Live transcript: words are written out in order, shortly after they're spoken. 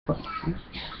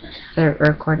They're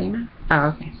recording now? Oh,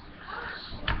 okay.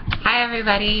 Hi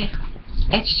everybody,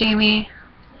 it's Jamie,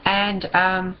 and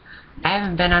I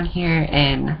haven't been on here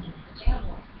in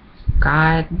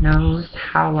God knows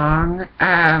how long.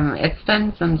 It's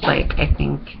been since like, I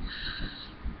think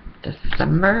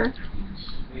December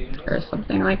or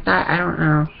something like that. I don't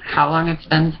know how long it's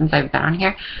been since I've been on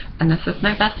here. And this is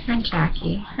my best friend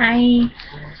Jackie. Hi.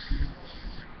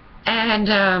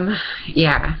 And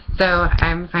yeah, so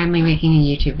I'm finally making a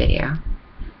YouTube video.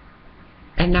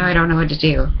 And now I don't know what to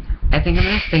do. I think I'm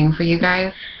going to sing for you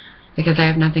guys because I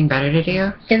have nothing better to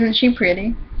do. Isn't she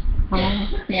pretty? Oh,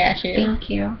 yeah, she is. Thank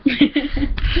you.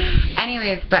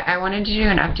 Anyways, but I wanted to do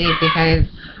an update because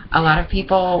a lot of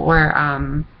people were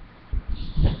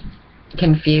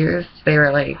confused. They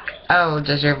were like, oh,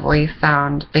 does your voice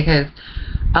sound... Because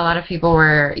a lot of people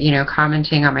were, you know,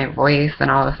 commenting on my voice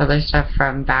and all this other stuff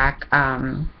from back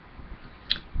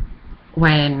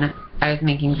when I was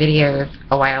making videos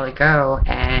a while ago,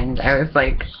 and I was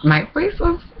like, my voice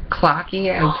was clocky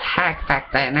as heck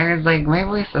back then. I was like, my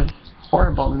voice was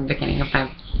horrible in the beginning of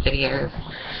my videos.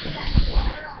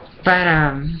 But,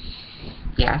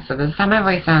 yeah, so this is how my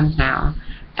voice sounds now.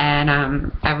 And,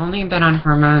 I've only been on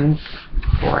hormones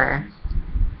for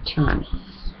 2 months.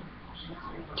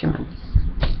 2 months.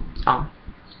 Oh,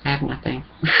 I have nothing.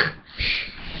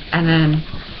 And then,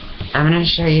 I'm gonna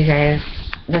show you guys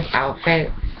this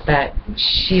outfit that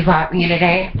she bought me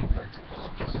today.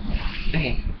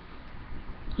 Okay.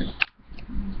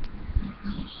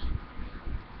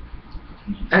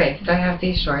 Okay, so I have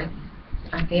these shorts.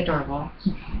 Aren't they adorable?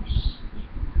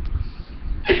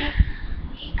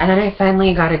 And then I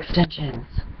finally got extensions.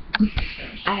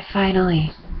 I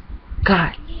finally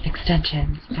got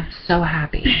extensions. I'm so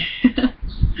happy.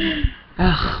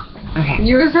 Oh, okay.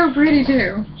 You were so pretty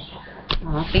too.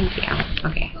 Well, thank you.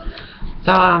 Okay.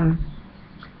 So, I'm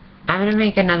gonna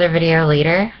make another video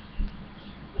later,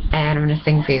 and I'm gonna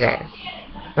sing for you guys.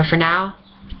 But for now,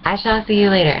 I shall see you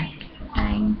later.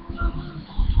 Bye.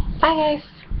 Bye, guys.